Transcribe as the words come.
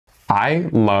I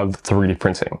love 3D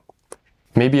printing.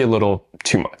 Maybe a little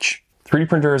too much. 3D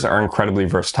printers are incredibly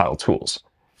versatile tools.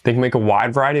 They can make a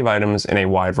wide variety of items in a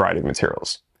wide variety of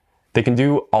materials. They can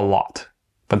do a lot,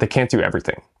 but they can't do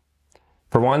everything.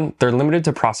 For one, they're limited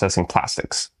to processing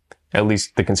plastics. At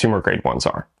least the consumer grade ones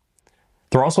are.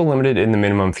 They're also limited in the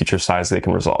minimum feature size they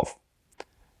can resolve.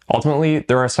 Ultimately,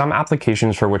 there are some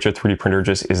applications for which a 3D printer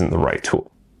just isn't the right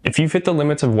tool. If you've hit the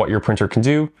limits of what your printer can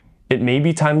do, it may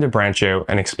be time to branch out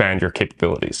and expand your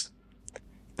capabilities.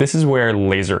 This is where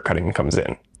laser cutting comes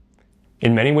in.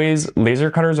 In many ways, laser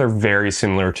cutters are very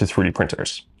similar to 3D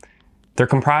printers. They're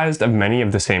comprised of many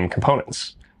of the same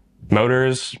components: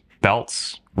 motors,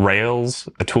 belts, rails,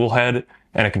 a tool head,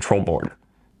 and a control board.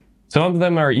 Some of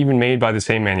them are even made by the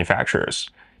same manufacturers.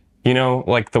 You know,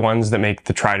 like the ones that make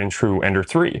the tried and true Ender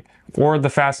 3, or the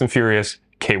Fast and Furious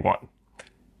K1.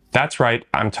 That's right,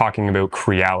 I'm talking about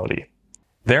Creality.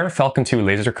 Their Falcon 2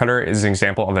 laser cutter is an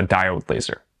example of a diode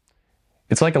laser.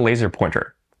 It's like a laser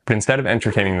pointer, but instead of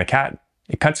entertaining the cat,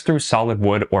 it cuts through solid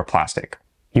wood or plastic.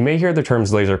 You may hear the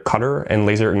terms laser cutter and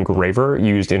laser engraver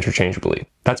used interchangeably.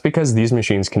 That's because these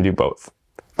machines can do both.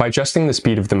 By adjusting the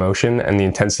speed of the motion and the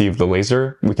intensity of the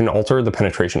laser, we can alter the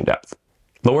penetration depth.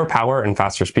 Lower power and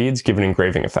faster speeds give an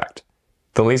engraving effect.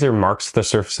 The laser marks the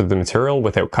surface of the material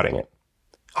without cutting it.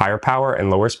 Higher power and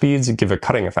lower speeds give a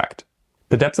cutting effect.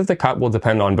 The depth of the cut will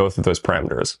depend on both of those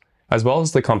parameters, as well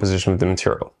as the composition of the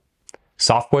material.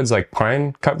 Softwoods like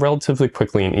pine cut relatively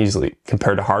quickly and easily,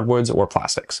 compared to hardwoods or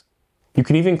plastics. You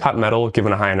can even cut metal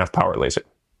given a high enough power laser.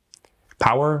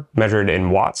 Power, measured in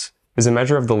watts, is a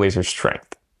measure of the laser's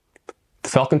strength. The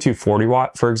Falcon 2 40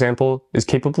 watt, for example, is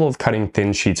capable of cutting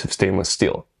thin sheets of stainless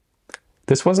steel.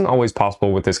 This wasn't always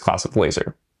possible with this class of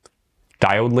laser.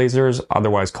 Diode lasers,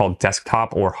 otherwise called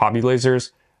desktop or hobby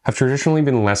lasers, have traditionally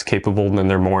been less capable than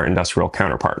their more industrial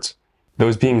counterparts,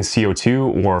 those being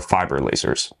CO2 or fiber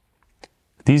lasers.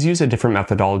 These use a different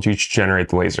methodology to generate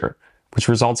the laser, which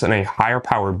results in a higher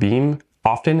power beam,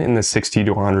 often in the 60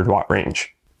 to 100 watt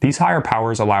range. These higher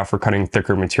powers allow for cutting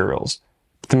thicker materials,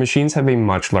 but the machines have a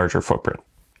much larger footprint.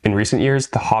 In recent years,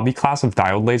 the hobby class of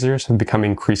diode lasers have become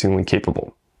increasingly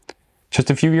capable. Just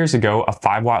a few years ago, a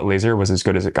 5 watt laser was as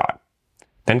good as it got.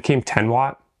 Then came 10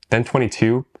 watt, then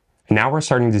 22, and now we're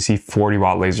starting to see 40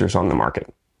 watt lasers on the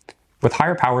market. With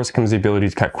higher powers comes the ability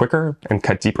to cut quicker and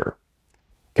cut deeper.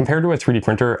 Compared to a 3D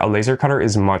printer, a laser cutter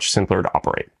is much simpler to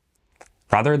operate.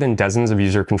 Rather than dozens of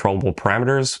user-controllable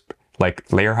parameters, like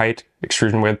layer height,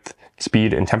 extrusion width,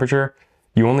 speed, and temperature,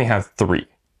 you only have 3: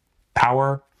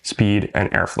 power, speed, and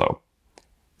airflow.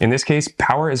 In this case,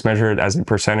 power is measured as a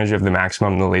percentage of the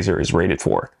maximum the laser is rated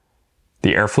for.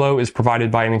 The airflow is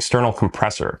provided by an external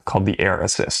compressor called the air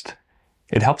assist.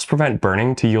 It helps prevent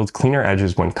burning to yield cleaner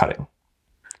edges when cutting.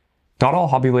 Not all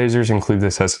hobby lasers include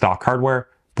this as stock hardware,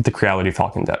 but the Creality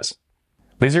Falcon does.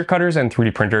 Laser cutters and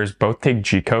 3D printers both take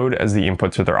G-code as the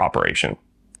input to their operation.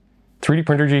 3D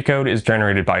printer G-code is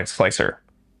generated by a slicer.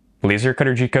 Laser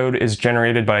cutter G-code is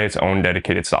generated by its own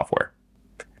dedicated software.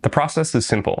 The process is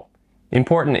simple.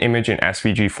 Import an image in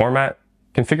SVG format,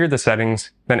 configure the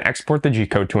settings, then export the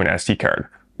G-code to an SD card,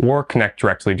 or connect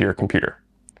directly to your computer.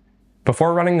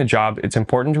 Before running the job, it's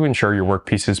important to ensure your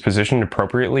workpiece is positioned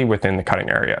appropriately within the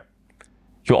cutting area.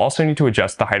 You'll also need to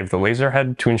adjust the height of the laser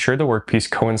head to ensure the workpiece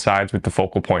coincides with the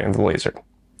focal point of the laser.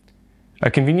 A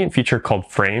convenient feature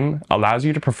called Frame allows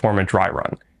you to perform a dry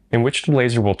run, in which the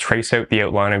laser will trace out the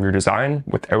outline of your design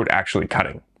without actually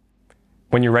cutting.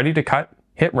 When you're ready to cut,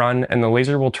 hit run and the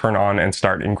laser will turn on and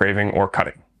start engraving or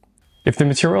cutting. If the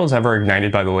material is ever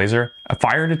ignited by the laser, a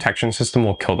fire detection system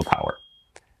will kill the power.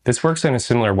 This works in a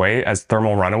similar way as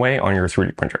thermal runaway on your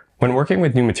 3D printer. When working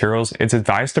with new materials, it's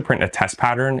advised to print a test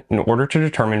pattern in order to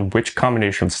determine which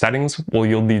combination of settings will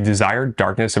yield the desired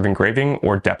darkness of engraving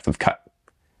or depth of cut.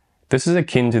 This is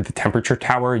akin to the temperature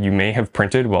tower you may have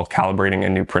printed while calibrating a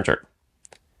new printer.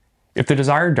 If the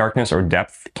desired darkness or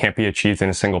depth can't be achieved in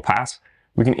a single pass,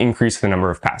 we can increase the number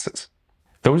of passes.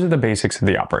 Those are the basics of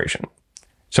the operation.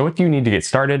 So what do you need to get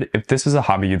started if this is a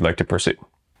hobby you'd like to pursue?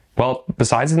 Well,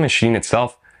 besides the machine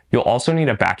itself, you'll also need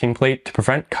a backing plate to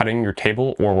prevent cutting your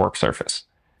table or work surface.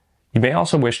 You may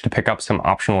also wish to pick up some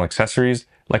optional accessories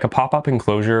like a pop-up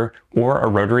enclosure or a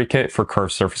rotary kit for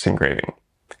curved surface engraving.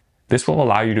 This will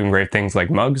allow you to engrave things like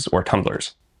mugs or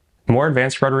tumblers. More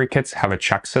advanced rotary kits have a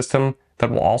chuck system that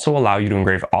will also allow you to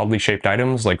engrave oddly shaped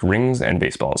items like rings and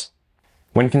baseballs.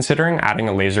 When considering adding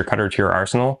a laser cutter to your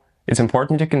arsenal, it's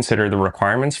important to consider the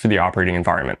requirements for the operating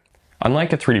environment.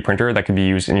 Unlike a 3D printer that can be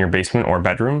used in your basement or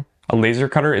bedroom, a laser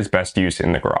cutter is best used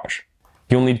in the garage.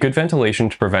 You'll need good ventilation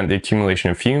to prevent the accumulation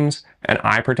of fumes and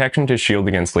eye protection to shield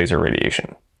against laser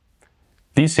radiation.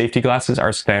 These safety glasses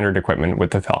are standard equipment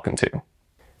with the Falcon 2.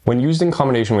 When used in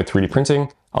combination with 3D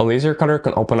printing, a laser cutter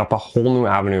can open up a whole new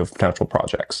avenue of potential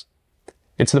projects.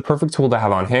 It's the perfect tool to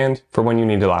have on hand for when you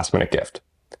need a last-minute gift.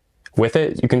 With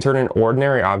it, you can turn an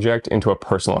ordinary object into a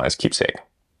personalized keepsake.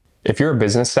 If you're a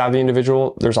business-savvy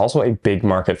individual, there's also a big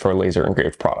market for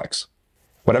laser-engraved products.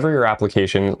 Whatever your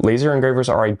application, laser engravers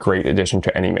are a great addition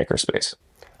to any makerspace.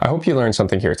 I hope you learned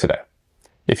something here today.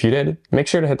 If you did, make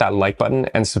sure to hit that like button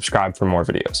and subscribe for more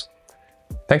videos.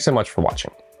 Thanks so much for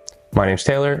watching. My name's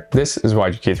Taylor, this is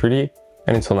YGK3D,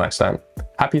 and until next time,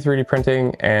 happy 3D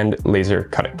printing and laser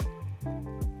cutting.